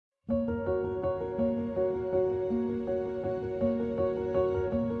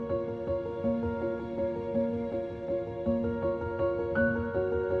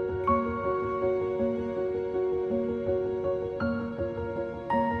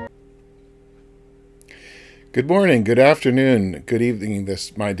Good morning, good afternoon, good evening,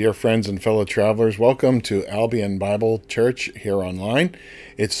 my dear friends and fellow travelers. Welcome to Albion Bible Church here online.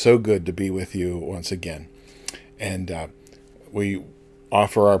 It's so good to be with you once again. And we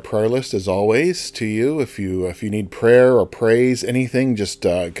offer our prayer list as always to you. If you need prayer or praise, anything, just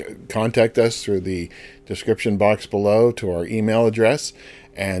contact us through the description box below to our email address,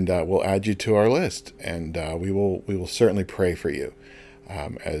 and we'll add you to our list. And we will certainly pray for you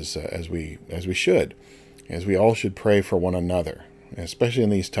as we should. As we all should pray for one another, especially in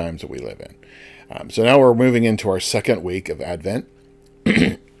these times that we live in. So now we're moving into our second week of Advent,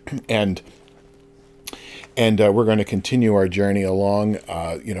 and we're going to continue our journey along,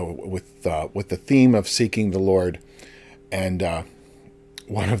 with the theme of seeking the Lord. And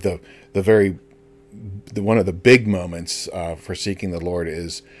one of the big moments for seeking the Lord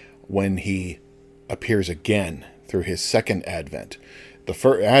is when He appears again through His second Advent. The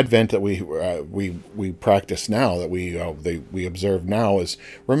first Advent that we practice now, that we observe now, is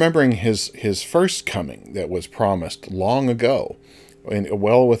remembering his first coming that was promised long ago, and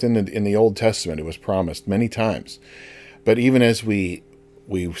well within in the Old Testament. It was promised many times, but even as we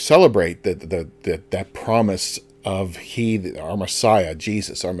celebrate that promise of our Messiah,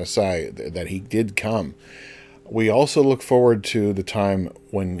 Jesus, our Messiah, that He did come, we also look forward to the time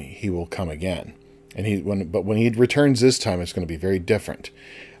when He will come again. But when He returns this time, it's going to be very different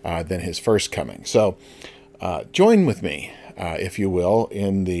than His first coming. So join with me, if you will,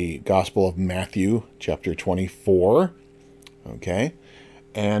 in the Gospel of Matthew, chapter 24. Okay,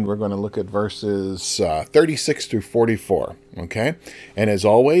 and we're going to look at verses 36 through 44. Okay, and as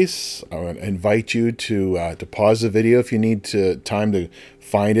always, I want to invite you to pause the video if you need time to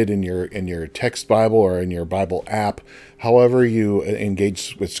find it in your text Bible or in your Bible app, however you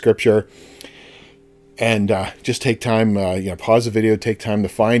engage with Scripture. And just take time, pause the video, take time to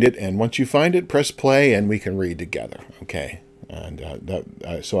find it. And once you find it, press play and we can read together. Okay. And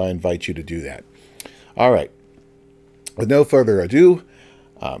so I invite you to do that. All right. With no further ado,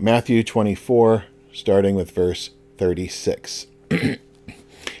 Matthew 24, starting with verse 36. And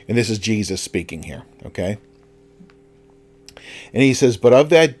this is Jesus speaking here. Okay. And He says, "But of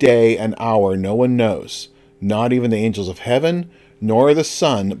that day and hour no one knows, not even the angels of heaven, nor the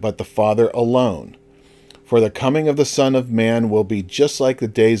Son, but the Father alone. For the coming of the Son of Man will be just like the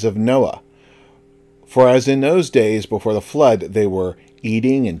days of Noah. For as in those days before the flood, they were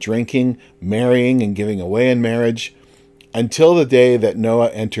eating and drinking, marrying and giving away in marriage, until the day that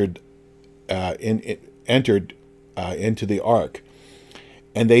Noah entered into the ark.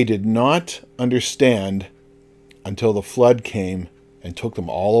 And they did not understand until the flood came and took them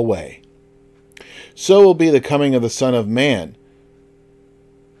all away. So will be the coming of the Son of Man.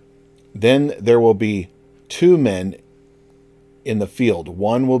 Then there will be two men in the field.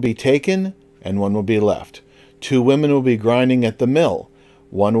 One will be taken and one will be left. Two women will be grinding at the mill.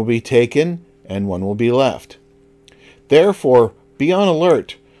 One will be taken and one will be left. Therefore, be on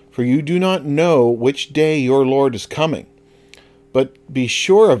alert, for you do not know which day your Lord is coming. But be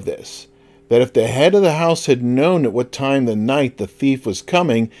sure of this, that if the head of the house had known at what time the night the thief was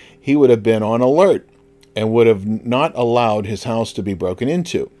coming, he would have been on alert and would have not allowed his house to be broken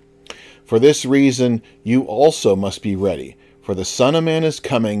into. For this reason, you also must be ready, for the Son of Man is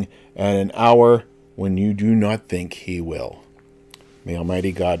coming at an hour when you do not think He will." May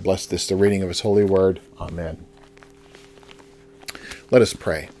Almighty God bless this, the reading of His holy word. Amen. Let us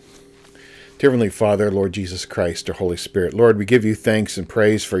pray. Dear Heavenly Father, Lord Jesus Christ, our Holy Spirit, Lord, we give you thanks and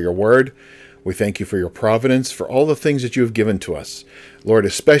praise for your word. We thank you for your providence, for all the things that you have given to us. Lord,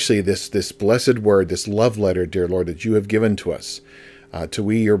 especially this blessed word, this love letter, dear Lord, that you have given to us. To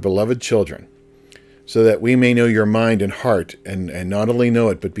we, your beloved children, so that we may know your mind and heart, and not only know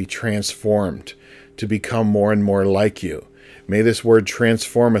it, but be transformed to become more and more like you. May this word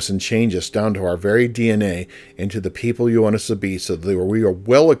transform us and change us down to our very DNA into the people you want us to be, so that we are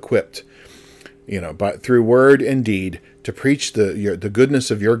well equipped, through word and deed, to preach the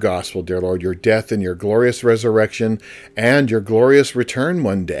goodness of your gospel, dear Lord, your death and your glorious resurrection and your glorious return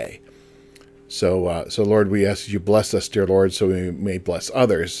one day. So Lord, we ask you bless us, dear Lord, so we may bless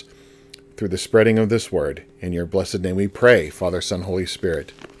others through the spreading of this word. In your blessed name we pray, Father, Son, Holy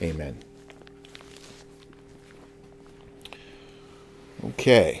Spirit. Amen.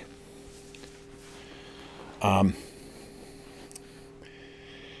 Okay.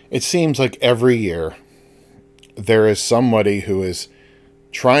 It seems like every year there is somebody who is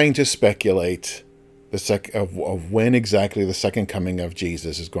trying to speculate of when exactly the second coming of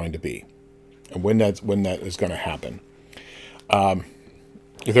Jesus is going to be, and when that is going to happen.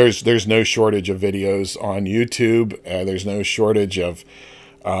 There's no shortage of videos on YouTube. There's no shortage of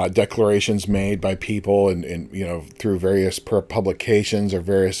declarations made by people, and you know, through various publications or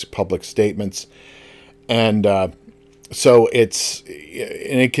various public statements, and so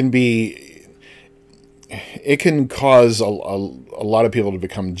it can cause a lot of people to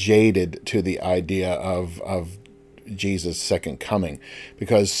become jaded to the idea of Jesus' second coming,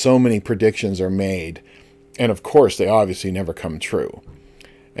 because so many predictions are made, and of course they obviously never come true,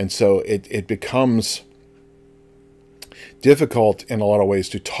 and so it becomes difficult in a lot of ways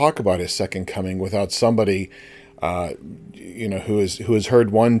to talk about his second coming without somebody, you know, who has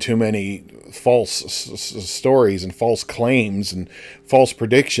heard one too many false stories and false claims and false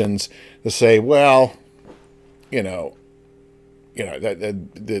predictions to say, well, you know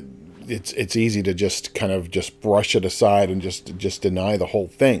that it's easy to just kind of just brush it aside and just deny the whole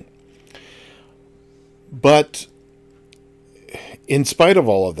thing. But in spite of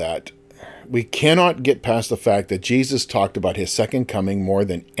all of that, we cannot get past the fact that Jesus talked about his second coming more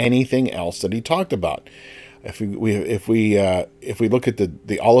than anything else that he talked about. If we look at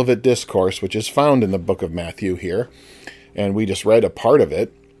the Olivet Discourse, which is found in the book of Matthew here, and we just read a part of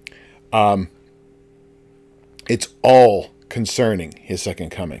it, it's all concerning his second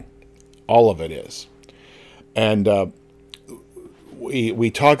coming. All of it is. And we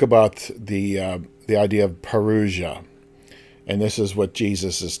talk about the idea of parousia. And this is what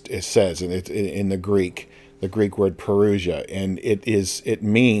Jesus says, and it's in the Greek word parousia, and it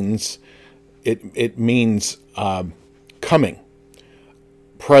means coming,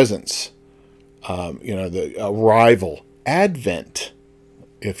 presence, you know, the arrival, advent,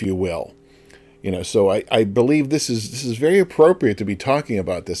 if you will. You know, so I believe this is very appropriate to be talking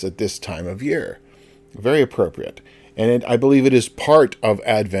about this at this time of year, very appropriate, and I believe it is part of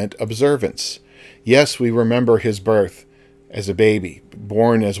Advent observance. Yes, we remember his birth as a baby,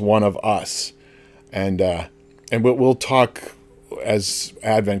 born as one of us, and we'll talk as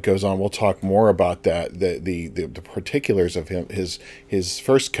Advent goes on. We'll talk more about that, the particulars of his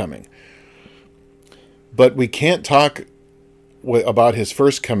first coming. But we can't talk about his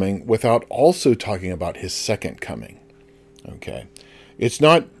first coming without also talking about his second coming. Okay, it's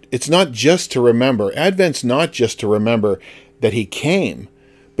not just to remember. Advent's not just to remember that he came,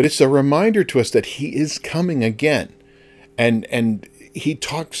 but it's a reminder to us that he is coming again. And he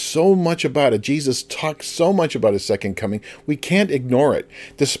talks so much about it. Jesus talks so much about his second coming. We can't ignore it,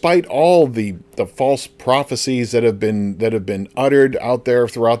 despite all the false prophecies that have been uttered out there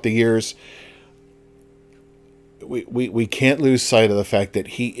throughout the years. We can't lose sight of the fact that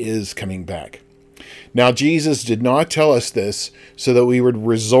he is coming back. Now, Jesus did not tell us this so that we would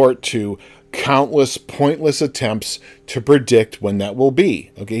resort to countless pointless attempts to predict when that will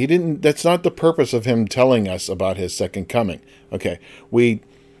be. Okay, he didn't. That's not the purpose of him telling us about his second coming. Okay, we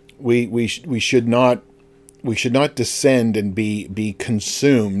should not descend and be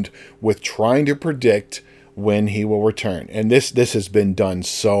consumed with trying to predict when he will return. And this has been done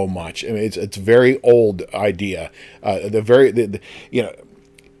so much. I mean, it's a very old idea. You know,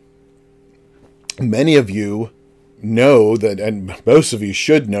 many of you know that, and most of you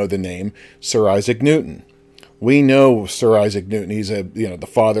should know the name Sir Isaac Newton. We know Sir Isaac Newton. He's the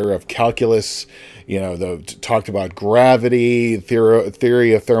father of calculus. You know, talked about gravity,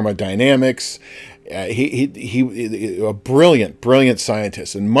 theory of thermodynamics. He a brilliant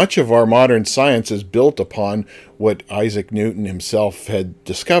scientist, and much of our modern science is built upon what Isaac Newton himself had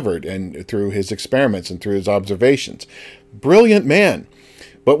discovered, and through his experiments and through his observations. Brilliant man.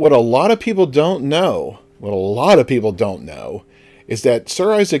 But what a lot of people don't know, is that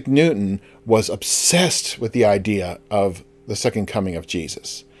Sir Isaac Newton was obsessed with the idea of the second coming of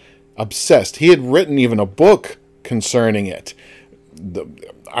Jesus. Obsessed. He had written even a book concerning it.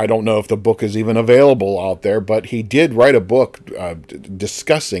 I don't know if the book is even available out there, but he did write a book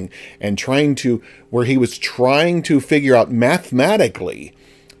discussing and where he was trying to figure out mathematically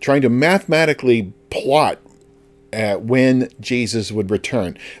plot when Jesus would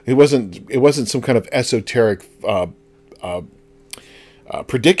return. It wasn't some kind of esoteric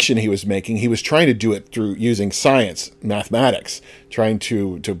prediction he was making. He was trying to do it through using science, mathematics, trying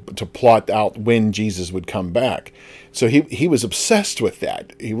to plot out when Jesus would come back. So he was obsessed with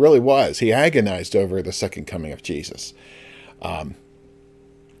that. He really was. He agonized over the second coming of Jesus.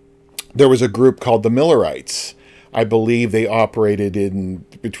 There was a group called the Millerites. I believe they operated in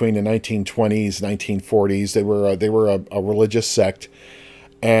between the 1920s, 1940s. They were a religious sect,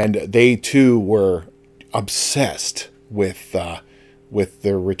 and they too were obsessed with the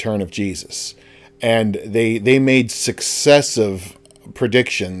return of Jesus, and they made successive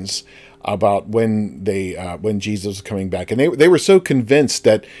predictions about when Jesus was coming back, and they were so convinced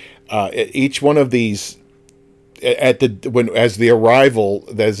that each one of these at the as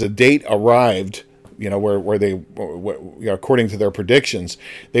the date arrived, where they, according to their predictions,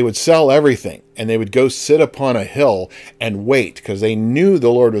 they would sell everything and they would go sit upon a hill and wait, because they knew the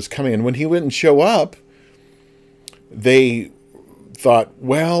Lord was coming. And when he wouldn't show up, they thought,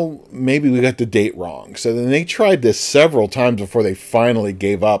 well, maybe we got the date wrong. So then they tried this several times before they finally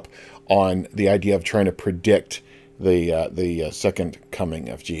gave up on the idea of trying to predict the second coming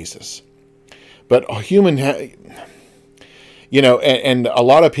of Jesus. But a human, and a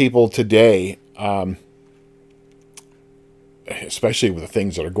lot of people today, especially with the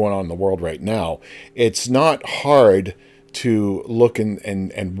things that are going on in the world right now, it's not hard to look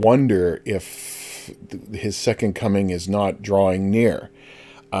and wonder if his second coming is not drawing near.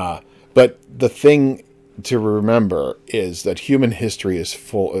 But the thing to remember is that human history is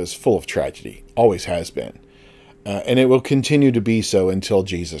full of tragedy, always has been, and it will continue to be so until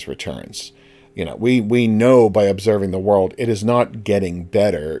Jesus returns. We know by observing the world, it is not getting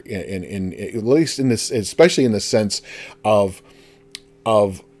better in at least in this, especially in the sense of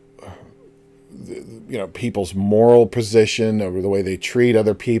people's moral position, or the way they treat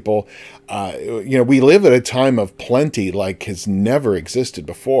other people. We live at a time of plenty like has never existed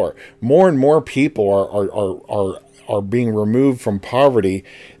before. More and more people are being removed from poverty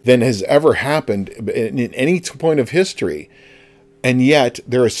than has ever happened in any point of history. And yet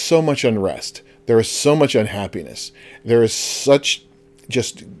there is so much unrest. There is so much unhappiness. There is such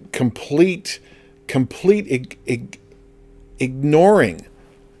just complete ignoring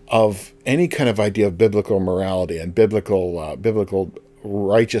of any kind of idea of biblical morality and biblical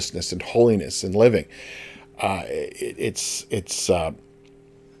righteousness and holiness and living. It's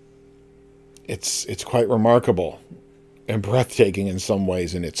quite remarkable and breathtaking in some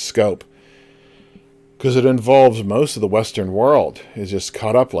ways in its scope, because it involves most of the Western world is just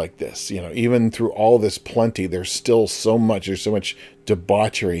caught up like this. Even through all this plenty, there's still so much. There's so much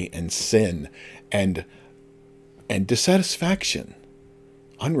debauchery and sin and dissatisfaction,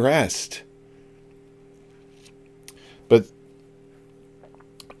 unrest. But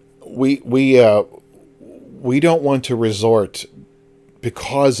we don't want to resort,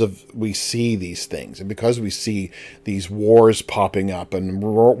 because we see these things, and because we see these wars popping up and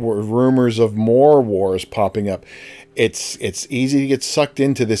rumors of more wars popping up, it's easy to get sucked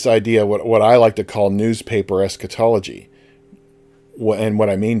into this idea, what I like to call newspaper eschatology. And what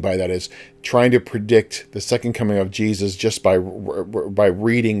I mean by that is trying to predict the second coming of Jesus just by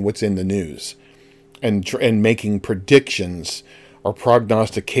reading what's in the news, and making predictions or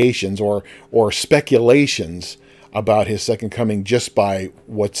prognostications or speculations about his second coming just by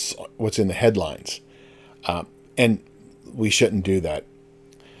what's in the headlines, and we shouldn't do that.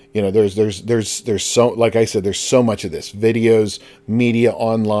 There's so, like I said, there's so much of this: videos, media,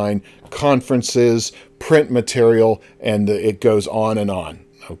 online, conferences, print material, and it goes on and on.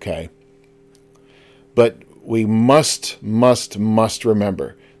 Okay, but we must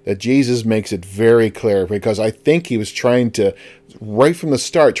remember that Jesus makes it very clear, because I think he was trying to, right from the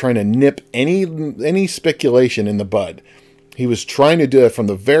start, trying to nip any speculation in the bud. He was trying to do it from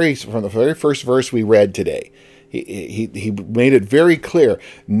the very first verse we read today. He made it very clear.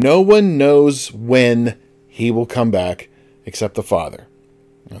 No one knows when he will come back except the Father.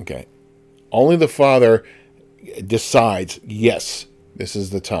 Okay, only the Father decides, yes, this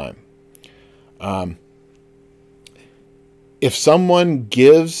is the time. If someone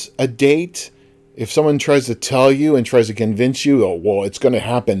gives a date, if someone tries to tell you and tries to convince you, oh, well, it's going to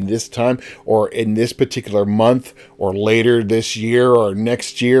happen this time, or in this particular month, or later this year, or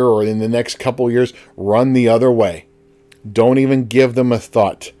next year, or in the next couple years, run the other way. Don't even give them a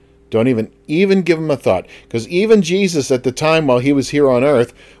thought. Don't even give them a thought. Because even Jesus, at the time while he was here on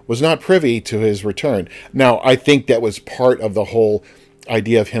earth, was not privy to his return. Now, I think that was part of the whole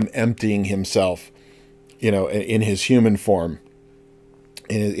idea of him emptying himself, in his human form,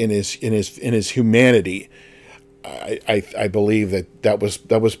 in his humanity. I believe that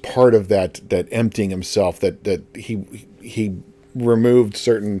was part of that emptying himself, that he removed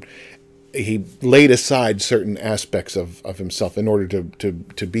certain, he laid aside certain aspects of himself in order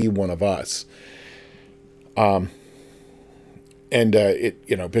to be one of us.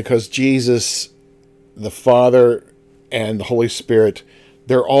 Because Jesus, the Father, and the Holy Spirit,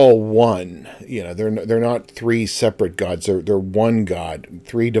 they're all one. They're not three separate gods. They're one God,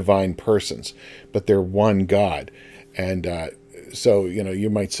 three divine persons, but they're one God. And so you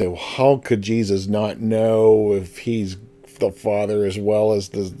might say, well, how could Jesus not know if he's the Father as well as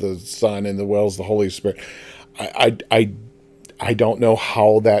the Son and as well as the Holy Spirit? I don't know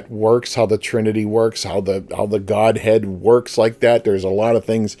how that works, how the Trinity works, how the Godhead works like that. There's a lot of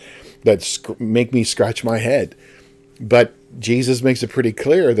things that make me scratch my head. But Jesus makes it pretty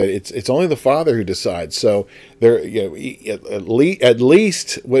clear that it's only the Father who decides. So there, at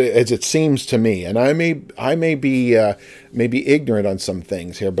least as it seems to me, and I may be ignorant on some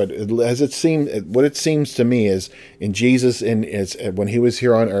things here, but what it seems to me is in Jesus, when he was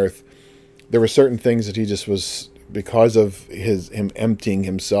here on earth, there were certain things that he just was, because of him emptying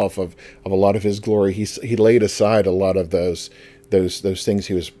himself of a lot of his glory. He laid aside a lot of those things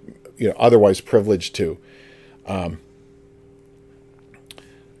he was otherwise privileged to.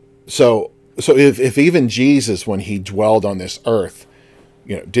 So if even Jesus, when he dwelled on this earth,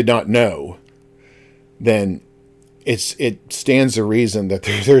 did not know, then it stands to reason that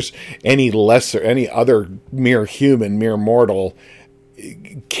there's any other mere human, mere mortal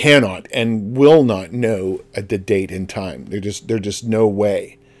cannot and will not know at the date and time. There's just no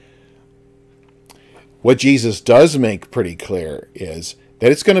way. What Jesus does make pretty clear is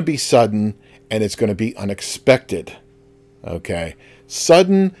that it's going to be sudden and it's going to be unexpected. Okay?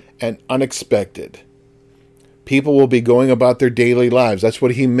 Sudden and unexpected. People will be going about their daily lives. That's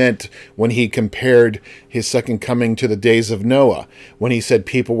what he meant when he compared his second coming to the days of Noah, when he said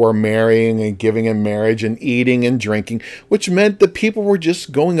people were marrying and giving in marriage and eating and drinking, which meant that people were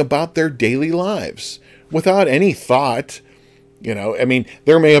just going about their daily lives without any thought. I mean,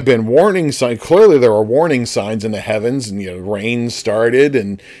 there may have been warning signs. Clearly, there were warning signs in the heavens, and rain started,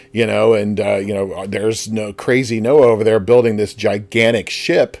 and there's no crazy Noah over there building this gigantic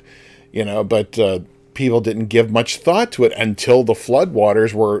ship, but people didn't give much thought to it until the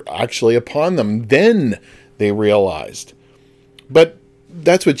floodwaters were actually upon them. Then they realized. But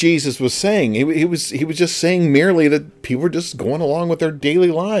that's what Jesus was saying. He was just saying merely that people were just going along with their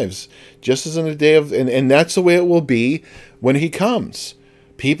daily lives, just as in the day of, and that's the way it will be when he comes.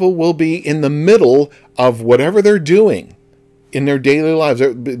 People will be in the middle of whatever they're doing in their daily lives.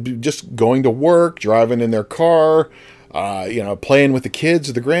 They're just going to work, driving in their car, playing with the kids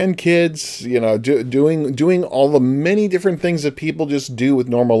or the grandkids, doing all the many different things that people just do with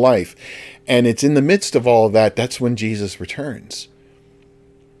normal life. And it's in the midst of all of that, that's when Jesus returns.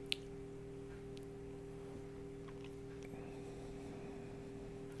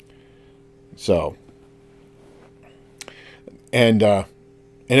 So, and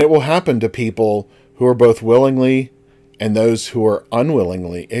it will happen to people who are both willingly and those who are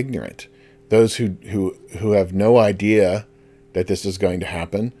unwillingly ignorant. Those who have no idea that this is going to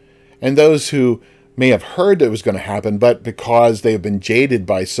happen, and those who may have heard that it was going to happen, but because they have been jaded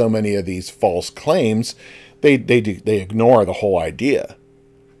by so many of these false claims, they ignore the whole idea.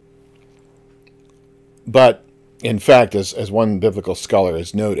 But in fact, as one biblical scholar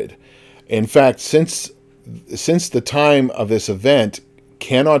has noted, in fact, since the time of this event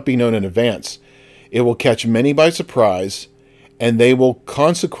cannot be known in advance, it will catch many by surprise, and they will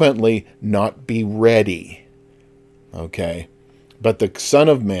consequently not be ready. Okay? But the Son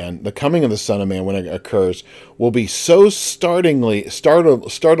of Man, the coming of the Son of Man, when it occurs, will be so startlingly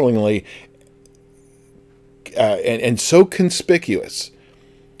and so conspicuous,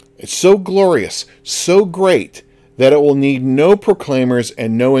 it's so glorious, so great, that it will need no proclaimers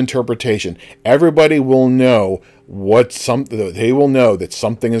and no interpretation. Everybody will know they will know that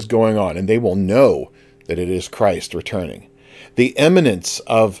something is going on, and they will know that it is Christ returning. The imminence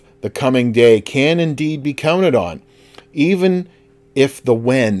of the coming day can indeed be counted on, even if the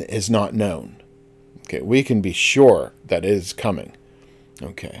when is not known. Okay, we can be sure that it is coming.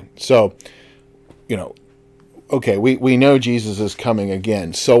 Okay, so, okay, we know Jesus is coming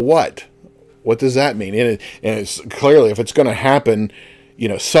again. So what? What does that mean? And it's clearly, if it's going to happen,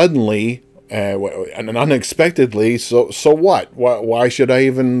 suddenly and unexpectedly, so what? Why should I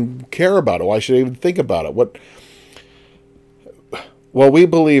even care about it? Why should I even think about it? Well, we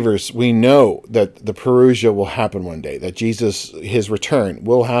believers, we know that the parousia will happen one day, that his return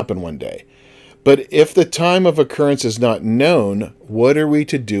will happen one day. But if the time of occurrence is not known, what are we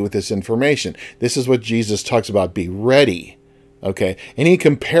to do with this information? This is what Jesus talks about, be ready. Okay, and he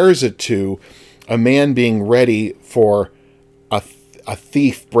compares it to a man being ready for a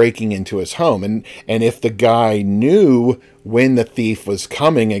thief breaking into his home, and if the guy knew when the thief was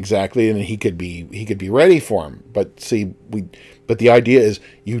coming exactly, then he could be ready for him. But the idea is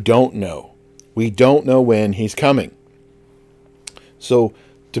you don't know. We don't know when he's coming. So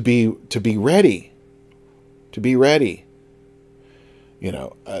to be ready,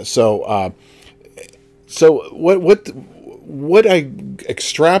 So what I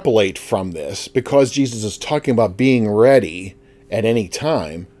extrapolate from this, because Jesus is talking about being ready at any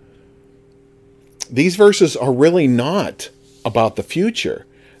time, these verses are really not about the future.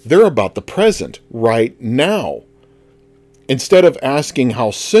 They're about the present, right now. Instead of asking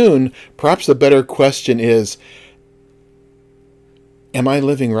how soon, perhaps the better question is, am I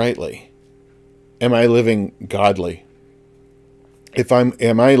living rightly? Am I living godly?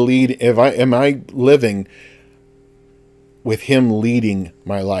 Am I living with him leading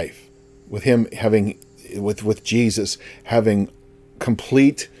my life, with him having, with Jesus having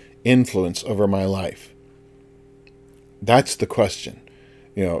complete influence over my life? That's the question.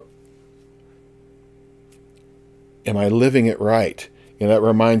 You know, am I living it right? You know, that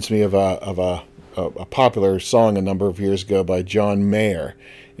reminds me of a popular song a number of years ago by John Mayer,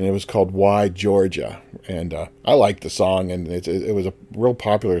 and it was called "Why Georgia." And I liked the song, and it was a real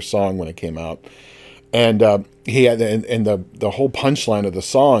popular song when it came out. And he had, and the whole punchline of the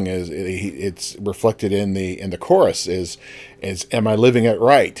song is, it's reflected in the chorus is am I living it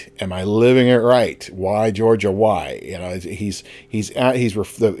right? Am I living it right? Why Georgia? Why? You know, he's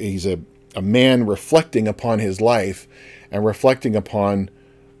a man reflecting upon his life and reflecting upon,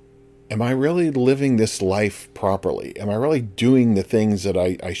 am I really living this life properly? Am I really doing the things that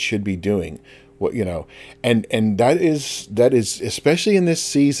I should be doing? What, you know, and that is especially in this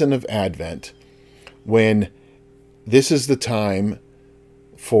season of Advent, when this is the time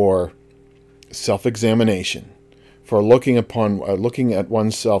for self-examination, for looking at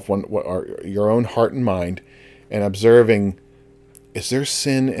oneself, your own heart and mind, and observing, is there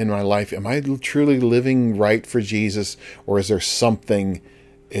sin in my life? Am I truly living right for Jesus, or is there something?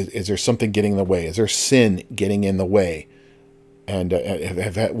 Is there something getting in the way? Is there sin getting in the way? And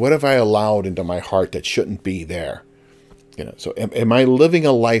what have I allowed into my heart that shouldn't be there? You know. So am I living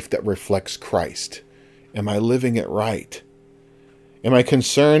a life that reflects Christ? Am I living it right? Am I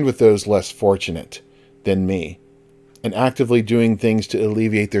concerned with those less fortunate than me, and actively doing things to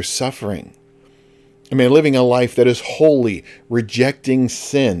alleviate their suffering? Am I living a life that is holy, rejecting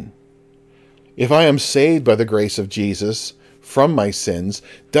sin? If I am saved by the grace of Jesus from my sins,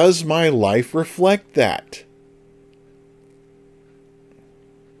 does my life reflect that?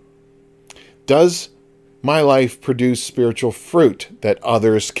 Does my life produce spiritual fruit that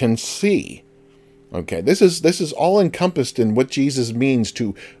others can see? Okay, this is all encompassed in what Jesus means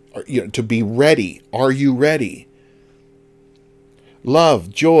to be ready. Are you ready? Love,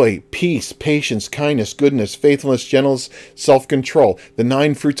 joy, peace, patience, kindness, goodness, faithfulness, gentleness, self-control. The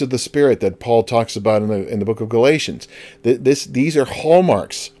 9 fruits of the Spirit that Paul talks about in the book of Galatians. These are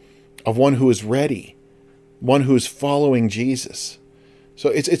hallmarks of one who is ready, one who is following Jesus. So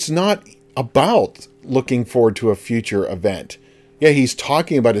it's not about looking forward to a future event. Yeah, he's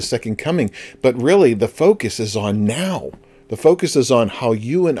talking about his second coming, but really the focus is on now. The focus is on how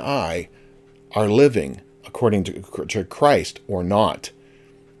you and I are living according to Christ or not.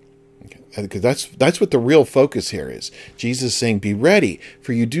 Okay. Because that's what the real focus here is. Jesus is saying, be ready,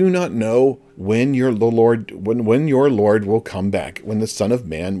 for you do not know when your Lord will come back, when the Son of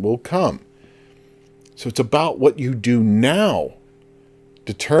Man will come. So it's about what you do now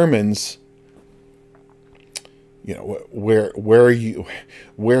determines, you know, where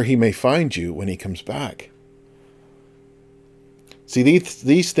he may find you when he comes back. See,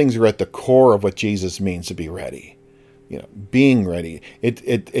 these things are at the core of what Jesus means to be ready. You know, being ready.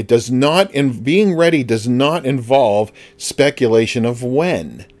 It does not, being ready does not involve speculation of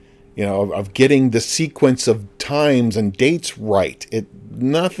when, you know, of getting the sequence of times and dates right.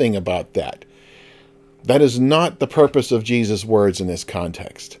 Nothing about that. That is not the purpose of Jesus' words in this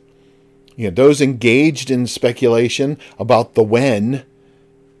context. You know, those engaged in speculation about the when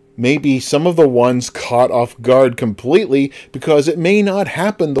may be some of the ones caught off guard completely because it may not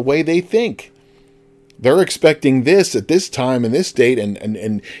happen the way they think. They're expecting this at this time and this date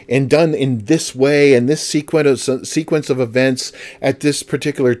and done in this way and this sequence of events at this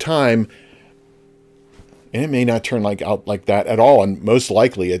particular time. And it may not turn out like that at all, and most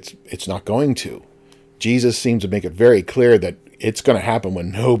likely it's not going to. Jesus seems to make it very clear that it's going to happen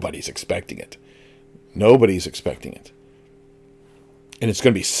when nobody's expecting it. Nobody's expecting it. And it's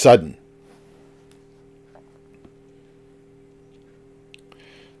going to be sudden.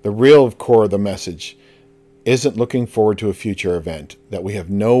 The real core of the message isn't looking forward to a future event that we have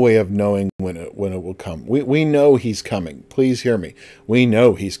no way of knowing when it will come. We know he's coming. Please hear me. We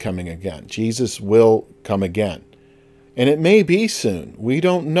know he's coming again. Jesus will come again. And it may be soon. We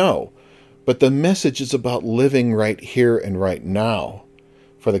don't know. But the message is about living right here and right now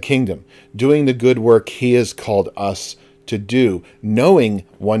for the kingdom, doing the good work he has called us to do, knowing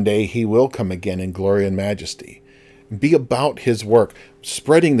one day he will come again in glory and majesty. Be about his work,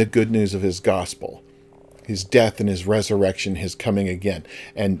 spreading the good news of his gospel, his death and his resurrection, his coming again,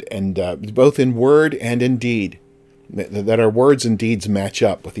 and both in word and in deed, that our words and deeds match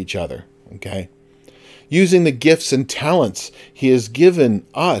up with each other. Okay, using the gifts and talents he has given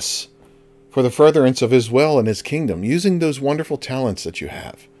us for the furtherance of his will and his kingdom, using those wonderful talents that you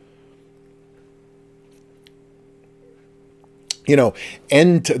have. You know,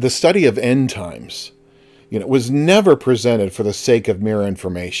 the study of end times, was never presented for the sake of mere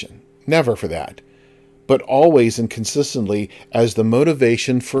information. Never for that. But always and consistently as the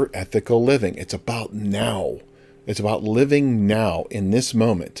motivation for ethical living. It's about now. It's about living now in this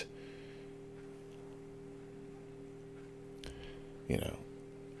moment.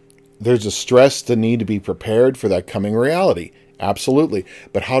 There's a stress, the need to be prepared for that coming reality. Absolutely.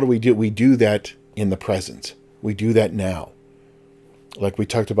 But how do we do it? We do that in the present. We do that now. Like we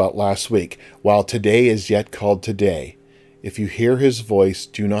talked about last week. While today is yet called today, if you hear his voice,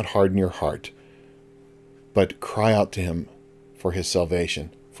 do not harden your heart, but cry out to him for his salvation,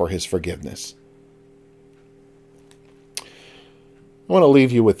 for his forgiveness. I want to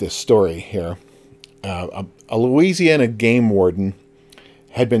leave you with this story here. A Louisiana game warden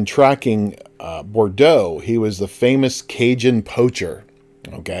had been tracking Bordeaux. He was the famous Cajun poacher.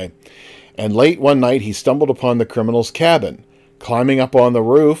 Okay. And late one night, he stumbled upon the criminal's cabin. Climbing up on the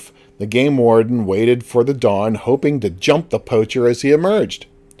roof, the game warden waited for the dawn, hoping to jump the poacher as he emerged.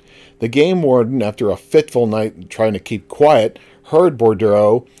 The game warden, after a fitful night trying to keep quiet, heard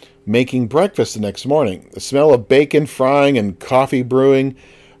Bordeaux making breakfast the next morning. The smell of bacon frying and coffee brewing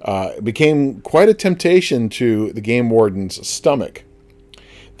became quite a temptation to the game warden's stomach.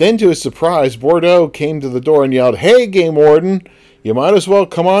 Then, to his surprise, Bordeaux came to the door and yelled, "Hey, game warden, you might as well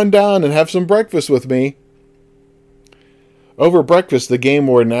come on down and have some breakfast with me." Over breakfast, the game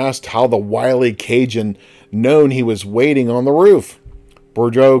warden asked how the wily Cajun known he was waiting on the roof.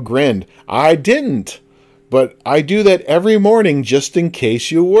 Bordeaux grinned. "I didn't, but I do that every morning just in case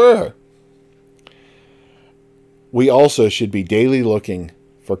you were." We also should be daily looking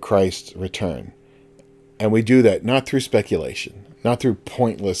for Christ's return. And we do that not through speculation, not through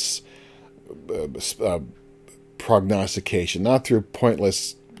pointless prognostication, not through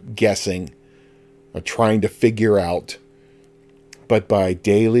pointless guessing or trying to figure out, but by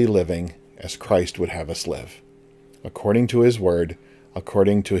daily living as Christ would have us live, according to his word,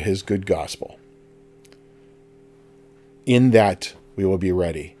 according to his good gospel. In that, we will be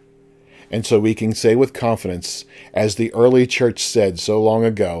ready. And so we can say with confidence, as the early church said so long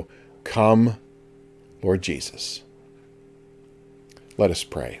ago, "Come, Lord Jesus." Let us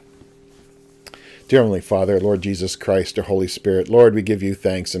pray. Dear Heavenly Father, Lord Jesus Christ, our Holy Spirit, Lord, we give you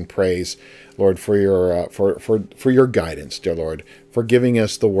thanks and praise, Lord, for your guidance, dear Lord, for giving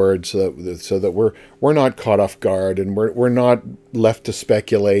us the word so that we're not caught off guard and we're not left to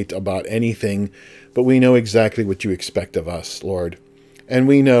speculate about anything, but we know exactly what you expect of us, Lord. And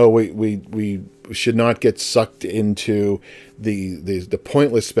we know we should not get sucked into the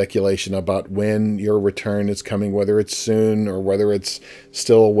pointless speculation about when your return is coming, whether it's soon or whether it's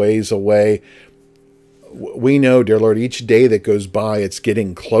still a ways away. We know, dear Lord, each day that goes by, it's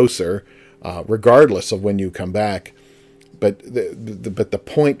getting closer, regardless of when you come back. But the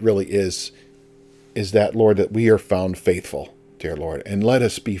point really is that, Lord, that we are found faithful, dear Lord, and let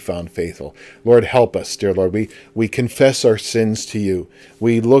us be found faithful. Lord, help us, dear Lord. We confess our sins to you.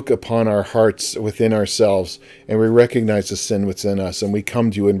 We look upon our hearts within ourselves, and we recognize the sin within us, and we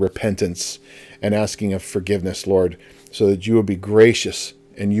come to you in repentance and asking of forgiveness, Lord, so that you will be gracious,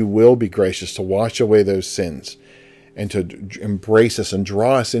 and you will be gracious to wash away those sins and to embrace us and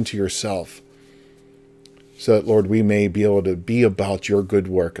draw us into yourself, so that, Lord, we may be able to be about your good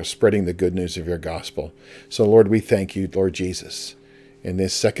work of spreading the good news of your gospel. So, Lord, we thank you, Lord Jesus, in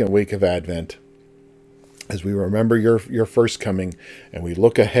this second week of Advent, as we remember your first coming and we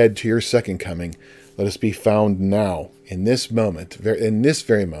look ahead to your second coming. Let us be found now, in this moment, in this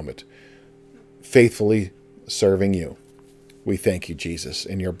very moment, faithfully serving you. We thank you, Jesus.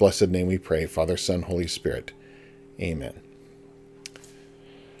 In your blessed name we pray, Father, Son, Holy Spirit. Amen.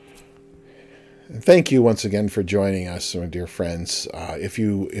 Thank you once again for joining us, my dear friends. If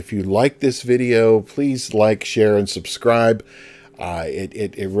you like this video, please like, share, and subscribe.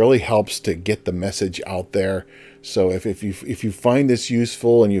 It really helps to get the message out there. So if you find this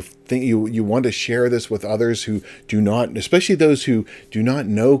useful and you think you want to share this with others who do not, especially those who do not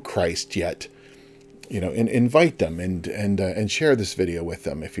know Christ yet, invite them and share this video with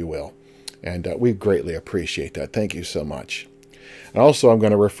them, if you will. And we greatly appreciate that. Thank you so much. And also, I'm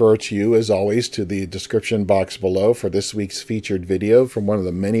going to refer to you, as always, to the description box below for this week's featured video from one of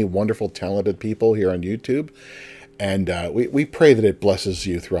the many wonderful, talented people here on YouTube. And we pray that it blesses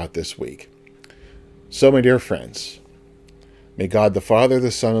you throughout this week. So, my dear friends, may God the Father,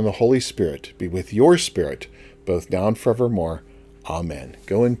 the Son, and the Holy Spirit be with your spirit, both now and forevermore. Amen.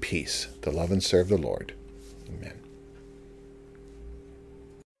 Go in peace to love and serve the Lord.